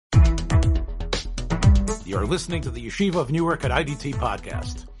You're listening to the Yeshiva of Newark at IDT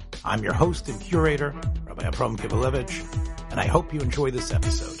podcast. I'm your host and curator, Rabbi Abram Kibalevich, and I hope you enjoy this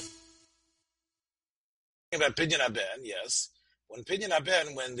episode. About Pidyon HaBen, yes. When Pidyon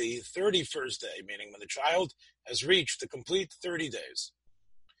HaBen, when the 31st day, meaning when the child has reached the complete 30 days,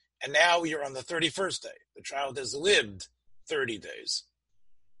 and now you're on the 31st day, the child has lived 30 days.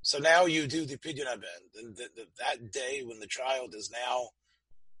 So now you do the Pidyon HaBen, that day when the child is now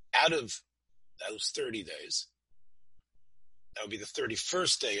out of those 30 days. That would be the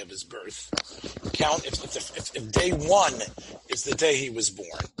 31st day of his birth. Count if day 1 is the day he was born.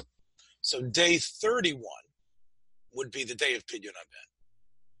 So day 31 would be the day of Pidyon HaBen.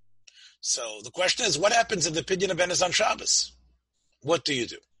 So the question is, what happens if the Pidyon HaBen is on Shabbos? What do you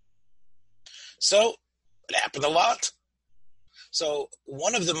do? So it happened a lot. So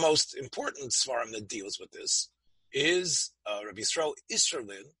one of the most important svarim that deals with this is Rabbi Yisrael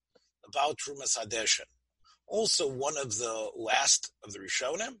Isserlin about Trumas Hadeshen. Also one of the last of the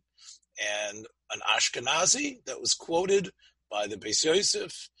Rishonim, and an Ashkenazi that was quoted by the Beis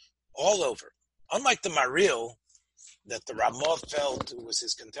Yosef all over. Unlike the Maril that the Ramah felt, who was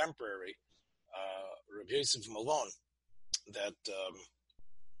his contemporary, Rabbi Yosef Malon, that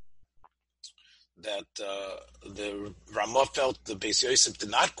the Ramah felt the Beis Yosef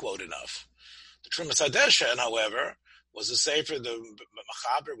did not quote enough. The Trumas Hadeshen, however, was a sefer the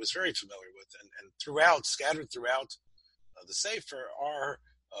Machaber was very familiar with, and scattered throughout the sefer are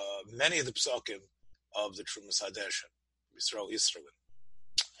many of the psukim of the Trumas Hadeshen, Yisrael Yisraelin.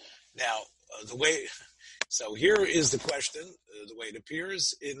 Now, so here is the question, the way it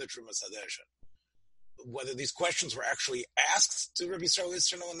appears in the Trumas Hadeshen. Whether these questions were actually asked to Rabbi Yisrael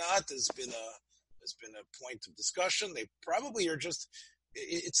Yisrael or not has been a point of discussion. They probably are just.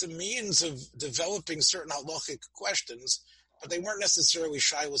 It's a means of developing certain halachic questions, but they weren't necessarily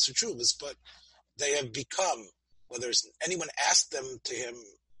shilas or chuvas, but they have become, whether anyone asked them to him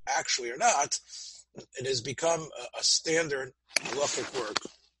actually or not, it has become a standard halachic work,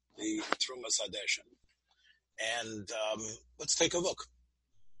 the Trumas Hadeshen. And let's take a look.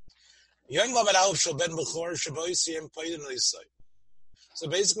 So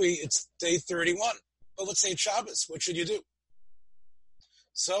basically, it's day 31. But let's say it's Shabbos. What should you do?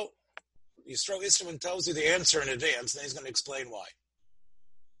 So, Yisrael Isserman tells you the answer in advance, and then he's going to explain why.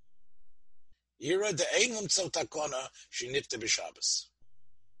 Yira de ein limtzo takona shenifta b'Shabbos.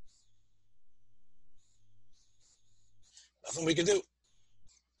 Nothing we can do.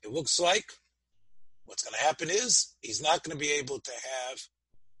 It looks like what's going to happen is he's not going to be able to have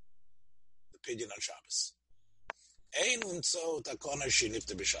the Pidyon on Shabbos. Ein limtzo takona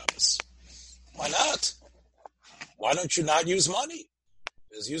shenifta b'Shabbos. Why not? Why don't you not use money?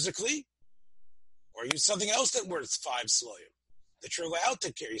 Just use a kli, or use something else that's worth 5 sloyim that you're allowed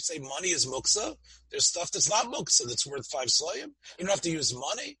to carry. You say money is muksa. There's stuff that's not muksa that's worth 5 sloyim. You don't have to use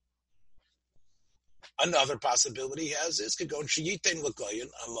money. Another possibility he has is could go and sheyitein l'koyin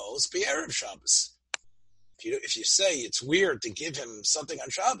amos b'erev Shabbos. If you say it's weird to give him something on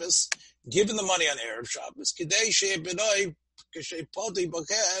Shabbos, give him the money on erev Shabbos. Kidei she'benoi k'shei podi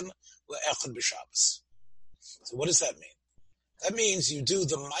boken le'echad b'Shabbos. So what does that mean? That means you do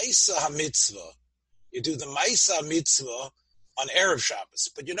the Maisa HaMitzvah. You do the Maisa HaMitzvah on Erev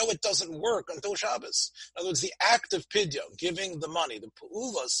Shabbos. But it doesn't work until Shabbos. In other words, the act of Pidyon, giving the money, the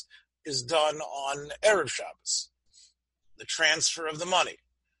Pu'ulas, is done on Erev Shabbos. The transfer of the money.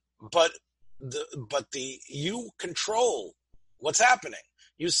 But you control what's happening.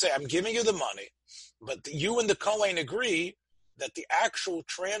 You say, I'm giving you the money, but you and the Kohen agree that the actual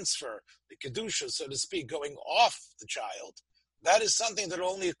transfer, the Kedusha, so to speak, going off the child, that is something that will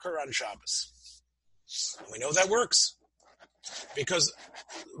only occur on Shabbos. And we know that works. Because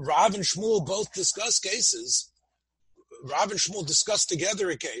Rav and Shmuel both discuss cases. Rav and Shmuel discussed together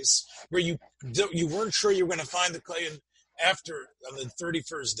a case where you weren't sure you were going to find the kohen on the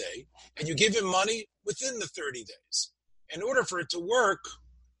 31st day, and you give him money within the 30 days. In order for it to work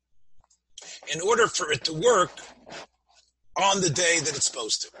on the day that it's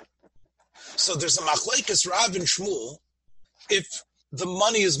supposed to. So there's a machlekes Rav and Shmuel if the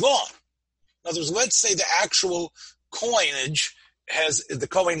money is gone. In other words, let's say the actual coinage the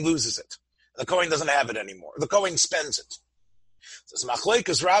Kohen loses it. The Kohen doesn't have it anymore. The Kohen spends it. So it's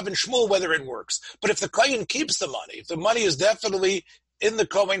machlekes Rav and Shmuel whether it works. But if the Kohen keeps the money, if the money is definitely in the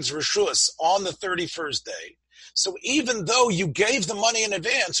Kohen's reshus on the 31st day, so even though you gave the money in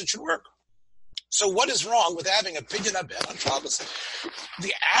advance, it should work. So what is wrong with having a Pidyon HaBen on Shabbos?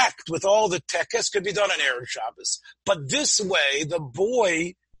 The act with all the tekes could be done on Erev Shabbos. But this way, the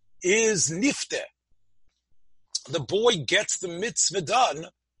boy is nifteh. The boy gets the mitzvah done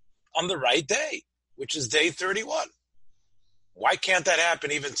on the right day, which is day 31. Why can't that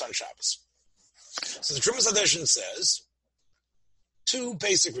happen even on Shabbos? So the Trumas Hadeshin says two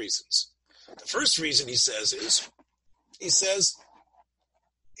basic reasons. The first reason he says,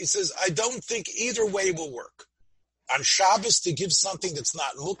 I don't think either way will work. On Shabbos, to give something that's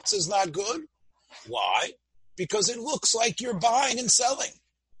not muktzah is not good. Why? Because it looks like you're buying and selling.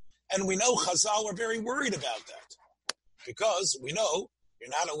 And we know Chazal are very worried about that. Because we know you're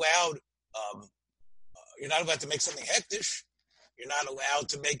not allowed to make something hektish. You're not allowed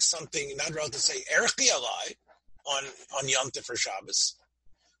to make something, you're not allowed to say erchi alai on Yom Tov for Shabbos.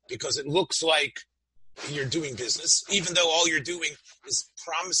 Because it looks like you're doing business, even though all you're doing is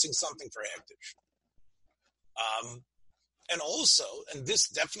promising something for hektish. And also, and this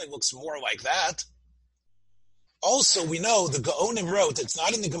definitely looks more like that, also we know the Gaonim wrote, it's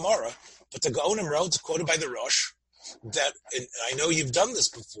not in the Gemara, but the Gaonim wrote, quoted by the Rosh, that, and I know you've done this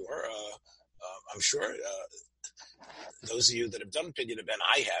before, I'm sure, those of you that have done Pidyon HaBen,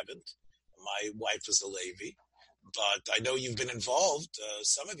 I haven't. My wife is a Levi, but I know you've been involved.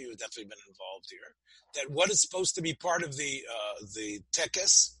 Some of you have definitely been involved here. That what is supposed to be part of the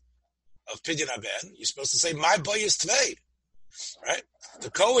tekes of Pidyon HaBen, you're supposed to say, "My boy is tvei," right? The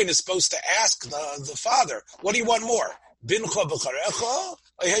Kohen is supposed to ask the father, "What do you want more? Bincha b'charecha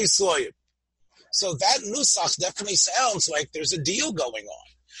or heisloyim?" So that nusach definitely sounds like there's a deal going on.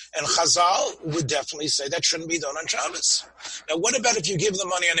 And Chazal would definitely say that shouldn't be done on Shabbos. Now, what about if you give the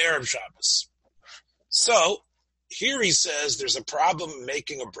money on Erev Shabbos? So, here he says there's a problem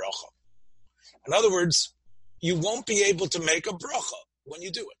making a bracha. In other words, you won't be able to make a bracha when you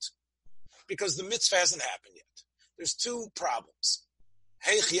do it. Because the mitzvah hasn't happened yet. There's two problems.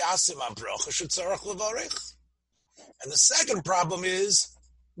 And the second problem is,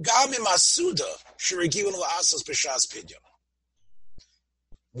 Gamim Asuda Shirigiun La'asas B'Shas Pidyon.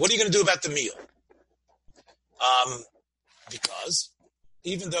 What are you going to do about the meal? Because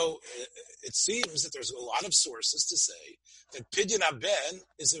even though it seems that there's a lot of sources to say that Pidyon HaBen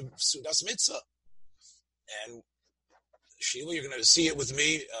is a Sudas Mitzvah. And Sheila, you're going to see it with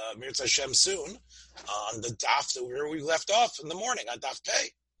me, Mirz Hashem, soon, on the daf where we left off in the morning, on daf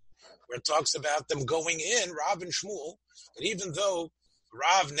Pei, where it talks about them going in, Rav and Shmuel, that even though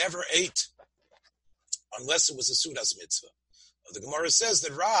Rav never ate unless it was a Sudas Mitzvah, the Gemara says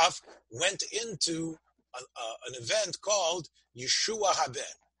that Rav went into an event called Yeshua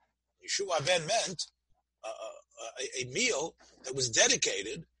HaBen. Yeshua HaBen meant a meal that was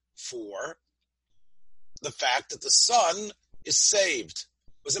dedicated for the fact that the son is saved.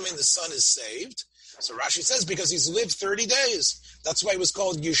 What does it mean the son is saved? So Rashi says because he's lived 30 days. That's why it was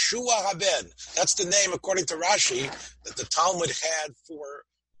called Yeshua HaBen. That's the name, according to Rashi, that the Talmud had for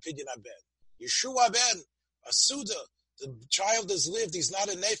Pidyon HaBen. Yeshua HaBen, a Suda. The child has lived, he's not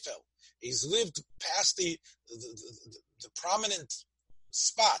a nefel. He's lived past the prominent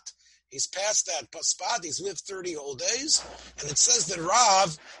spot. He's past that spot, he's lived 30 whole days, and it says that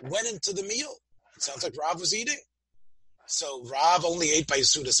Rav went into the meal. It sounds like Rav was eating. So Rav only ate by a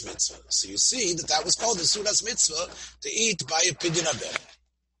Sudas Mitzvah. So you see that was called a Sudas Mitzvah, to eat by a Pidyon HaBen.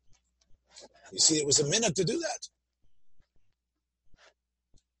 You see, it was a minute to do that.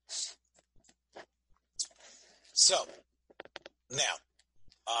 So, now,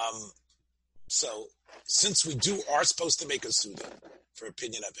 since we are supposed to make a Suda for a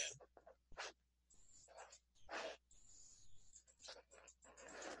Pidyon HaBen,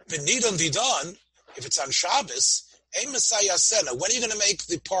 V'nidon Didon, if it's on Shabbos, when are you going to make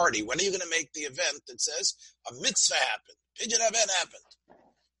the party? When are you going to make the event that says a mitzvah happened, Pidyon HaBen happened?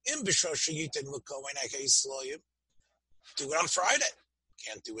 Do it on Friday.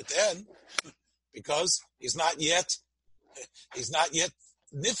 Can't do it then because he's not yet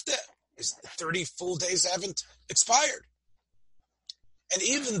nifta. His 30 full days haven't expired. And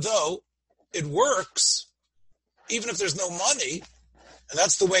even though it works, even if there's no money, and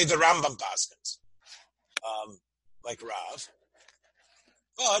that's the way the Rambam paskins, like Rav,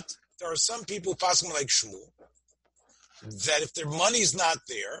 but there are some people paskin like Shmuel, that if their money's not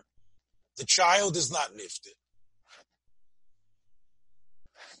there, the child is not nifted.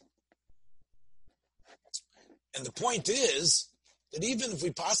 And the point is that even if we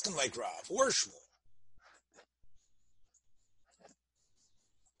paskin like Rav or Shmuel,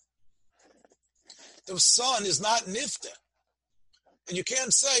 the son is not nifta. And you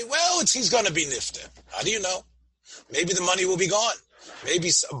can't say, well, he's going to be nifta. How do you know? Maybe the money will be gone.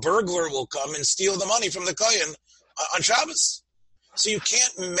 Maybe a burglar will come and steal the money from the kohen on Shabbos. So you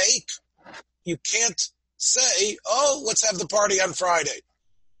can't say, oh, let's have the party on Friday.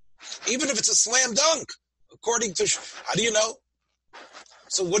 Even if it's a slam dunk, according to, how do you know?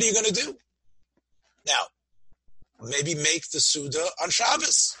 So what are you going to do? Now, maybe make the Suda on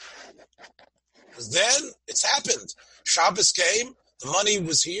Shabbos. Because then it's happened. Shabbos came, the money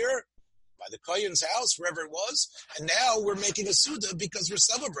was here, by the Kohen's house, wherever it was, and now we're making a Suda because we're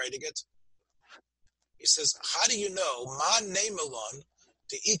celebrating it. He says, how do you know? Ma nemalon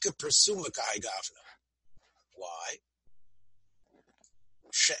the ika persuma gavna. Why?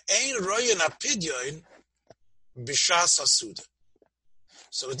 She'ein royan Pidyon b'shas hasuda.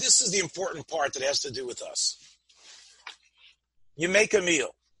 So this is the important part that has to do with us. You make a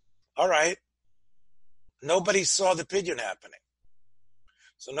meal. All right. Nobody saw the Pidyon happening.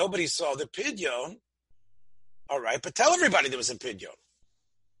 So nobody saw the Pidyon. All right, but tell everybody there was a Pidyon.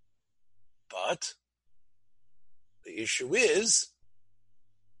 But the issue is,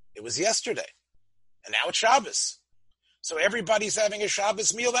 it was yesterday, and now it's Shabbos. So everybody's having a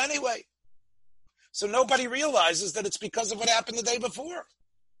Shabbos meal anyway. So nobody realizes that it's because of what happened the day before.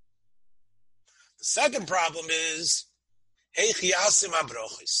 The second problem is,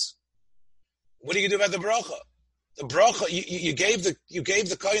 what do you do about the bracha? The bracha, you gave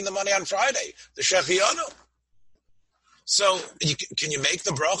the kohen the money on Friday, the shechianu. So can you make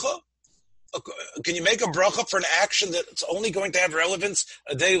the bracha? Can you make a bracha for an action that's only going to have relevance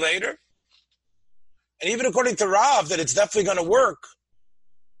a day later? And even according to Rav, that it's definitely going to work.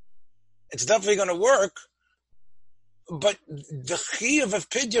 It's definitely going to work. But the chiyuv of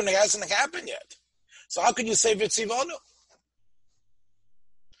Pidyon hasn't happened yet. So how can you say vitzivonu?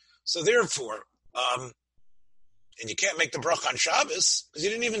 So therefore, and you can't make the bracha on Shabbos because you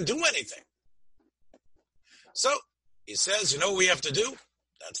didn't even do anything. So he says, you know what we have to do?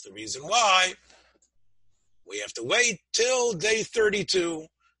 That's the reason why we have to wait till day 32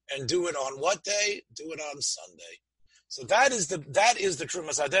 and do it on what day? Do it on Sunday. So that is the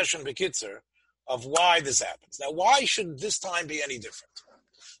Trumas Hadeshin Bekitzer of why this happens. Now, why should this time be any different?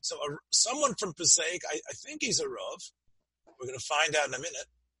 So someone from Pesach, I think he's a Rav, we're going to find out in a minute,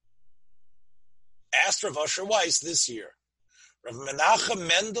 asked Rav Asher Weiss this year, Rav Menachem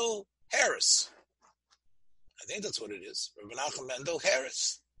Mendel Harris. I think that's what it is. Rav Menachem Mendel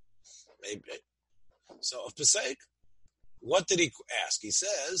Harris. Maybe. So of Pesach, what did he ask? He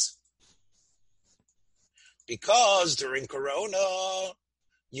says, because during Corona,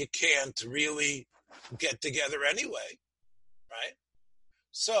 you can't really get together anyway, right?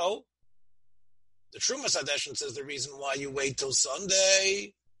 So the Trumas Hadeshin says the reason why you wait till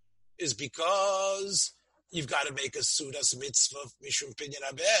Sunday is because you've got to make a Sudas mitzvah mishum Pidyon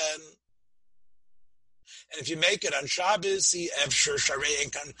HaBen. And if you make it on Shabbos, efshar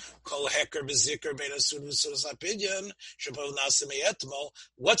sharei kan kol heker bezikr bein asud v'sudas hapidyon shebov nasim etmol.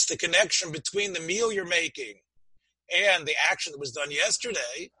 What's the connection between the meal you're making and the action that was done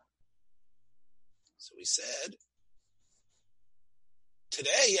yesterday? So he said,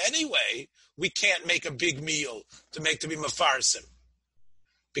 today anyway, we can't make a big meal to be mafarsim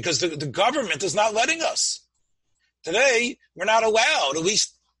because the government is not letting us. Today, we're not allowed, at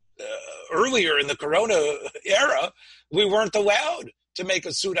least earlier in the Corona era, we weren't allowed to make a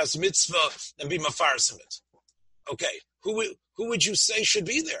Sudas mitzvah and be mafarsim it. Okay, who would you say should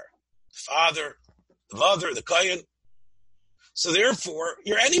be there? The father, the mother, the kohen. So therefore,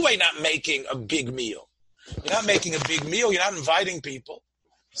 you're anyway not making a big meal. You're not making a big meal. You're not inviting people.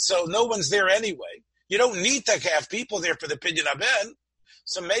 So no one's there anyway. You don't need to have people there for the Pidyon HaBen.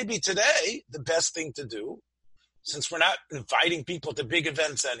 So maybe today, the best thing to do, since we're not inviting people to big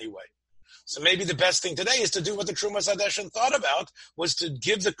events anyway, so maybe the best thing today is to do what the Trumas Hadeshin thought about, was to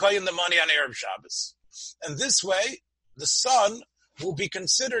give the kohen the money on Erev Shabbos. And this way, the son will be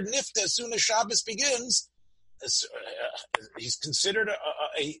considered nifta as soon as Shabbos begins. He's considered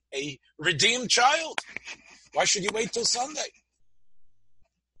a redeemed child. Why should you wait till Sunday?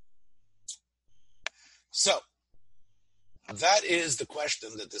 So, that is the question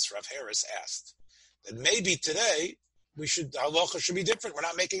that this Rav Harris asked. That maybe today, halacha should be different. We're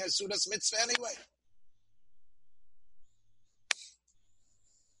not making a Sudas mitzvah anyway.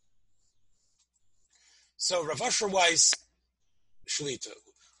 So Rav Asher Weiss Shlita,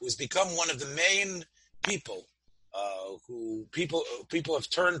 who has become one of the main people who people have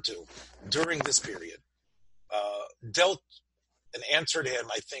turned to during this period, dealt and answered him,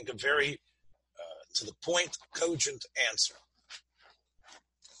 I think, a very to the point, cogent answer.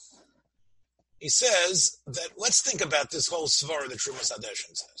 He says that, let's think about this whole svara that Trumas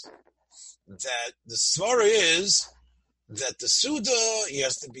Hadeshin says. That the svara is that the Suda, he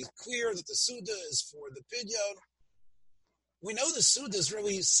has to be clear that the Suda is for the Pidyon. We know the Suda is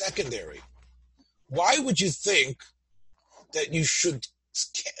really secondary. Why would you think that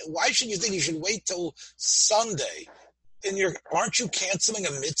why should you think you should wait till Sunday? Aren't you canceling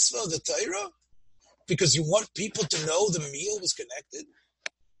a mitzvah, the Torah? because you want people to know the meal was connected?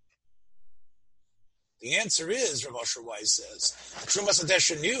 The answer is, Rav Asher Weiss says, Trumas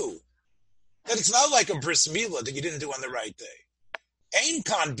Hadesha knew that it's not like a bris milah that you didn't do on the right day. Ein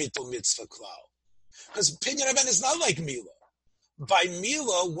kan bitul mitzvah klal. Because Pidyon HaBen is not like milah. By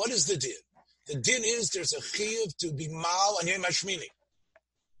milah, what is the din? The din is there's a chiyuv to be mal on Yom HaShmini.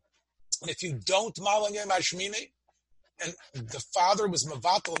 And if you don't mal on Yom HaShmini, and the father was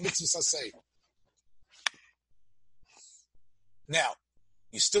mavatal mitzvah saseh. Now,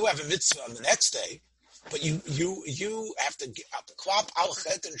 you still have a mitzvah on the next day, but you have to klap al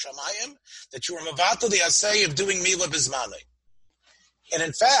chet and shamayim that you are mavatal the aseh of doing milah bizmanei. And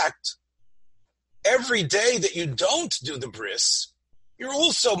in fact, every day that you don't do the bris, you're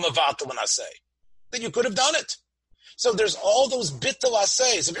also mavatal an aseh. That you could have done it. So there's all those bittul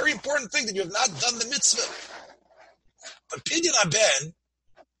aseh. It's a very important thing that you have not done the mitzvah. But Pidyon HaBen,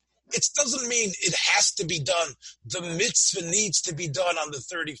 it doesn't mean it has to be done. The mitzvah needs to be done on the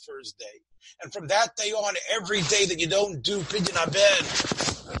 31st day. And from that day on, every day that you don't do Pidyon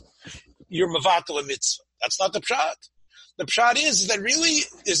HaBen, you're mavatal a mitzvah. That's not the pshat. The pshat is that really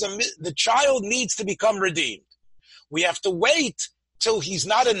the child needs to become redeemed. We have to wait till he's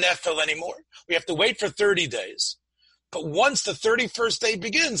not a nefel anymore. We have to wait for 30 days. But once the 31st day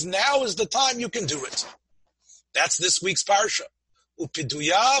begins, now is the time you can do it. That's this week's parsha.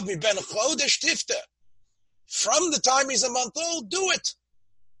 Upiduyav mi ben chodesh tifta. From the time he's a month old, do it.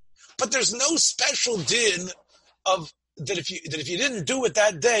 But there's no special din of that if you didn't do it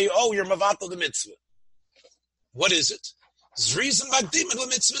that day, oh, you're mavatal the mitzvah. What is it? Zrizim magdim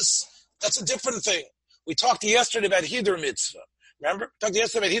mitzvahs. That's a different thing. We talked yesterday about hidur mitzvah. Remember? We talked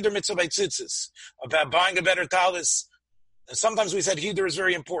yesterday about hidur mitzvah by tzitzis, about buying a better talis. And sometimes we said hidur is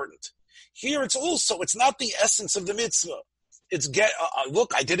very important. Here it's not the essence of the mitzvah. It's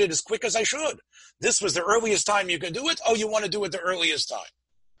look, I did it as quick as I should. This was the earliest time you can do it. Oh, you want to do it the earliest time.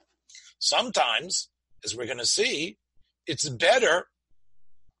 Sometimes, as we're going to see, it's better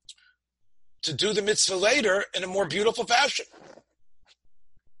to do the mitzvah later in a more beautiful fashion.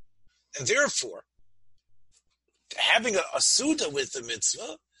 And therefore, having a suda with the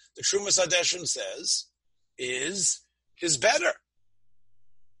mitzvah, the Trumas Hadeshin says, is better.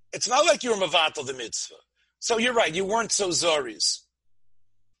 It's not like you were mavatal the mitzvah. So you're right, you weren't so zoris.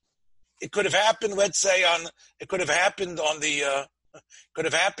 It could have happened, let's say, on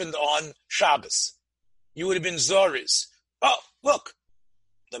Shabbos. You would have been zoris. Oh, look,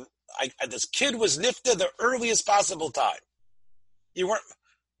 this kid was nifta the earliest possible time. You weren't,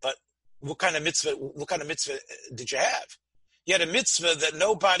 but what kind of mitzvah did you have? You had a mitzvah that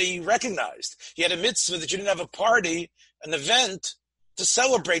nobody recognized. You had a mitzvah that you didn't have a party, an event, to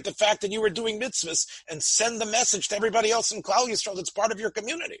celebrate the fact that you were doing mitzvahs and send the message to everybody else in Klal Yisrael that's part of your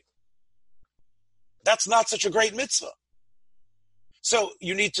community. That's not such a great mitzvah. So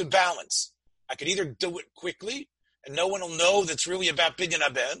you need to balance. I could either do it quickly and no one will know that's really about Pidyon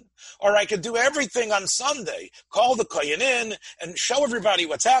HaBen, or I could do everything on Sunday, call the kohen in and show everybody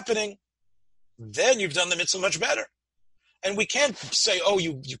what's happening. Then you've done the mitzvah much better. And we can't say, oh,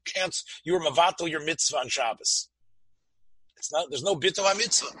 you can't, you're mavatal your mitzvah on Shabbos. There's no bitul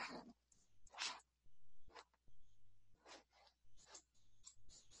ha-mitzvah.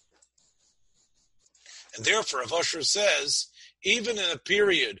 And therefore, Rav Asher says, even in a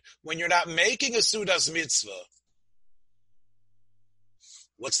period when you're not making a sudas mitzvah,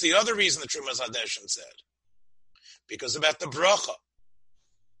 what's the other reason the Trumas Hadeshin said? Because about the bracha.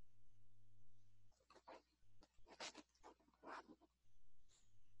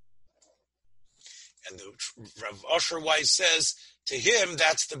 And the Rav Asher Weiss says, to him,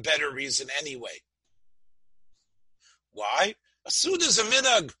 that's the better reason anyway. Why? A suda is a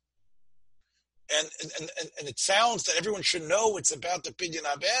minhag. And it sounds that everyone should know it's about the Pidyon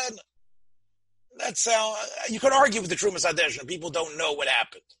HaBen. You could argue with the Trumas Hadeshin. People don't know what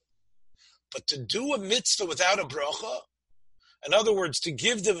happened. But to do a mitzvah without a bracha, in other words, to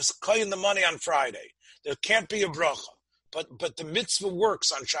give the kohen the money on Friday, there can't be a bracha. But the mitzvah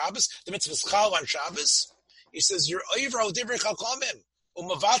works on Shabbos. The mitzvah is chal on Shabbos. He says, "You're over al divrei chachamim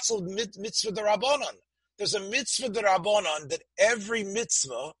umavatzel mitzvah derabanan." There's a mitzvah derabanan that every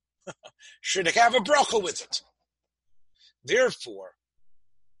mitzvah should have a bracha with it. Therefore,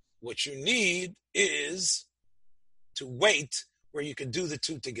 what you need is to wait where you can do the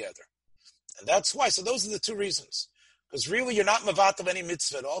two together, and that's why. So those are the two reasons. Because really, you're not mavatal any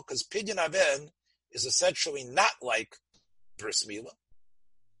mitzvah at all. Because Pidyon HaBen is essentially not like bris milah.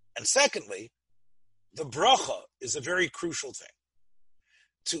 And secondly, the bracha is a very crucial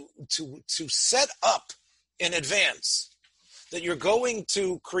thing. To set up in advance that you're going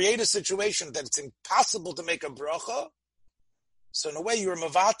to create a situation that it's impossible to make a bracha, so in a way you're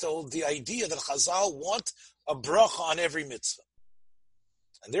mevatel the idea that Chazal want a bracha on every mitzvah.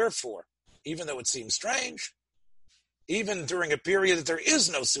 And therefore, even though it seems strange, even during a period that there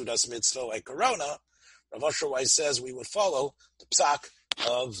is no Sudas mitzvah like Corona, Rav Asher Weiss says we would follow the psak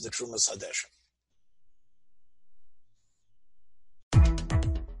of the Trumas Hadeshim.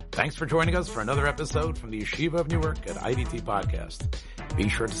 Thanks for joining us for another episode from the Yeshiva of Newark at IDT Podcast. Be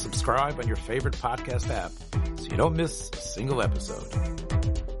sure to subscribe on your favorite podcast app so you don't miss a single episode.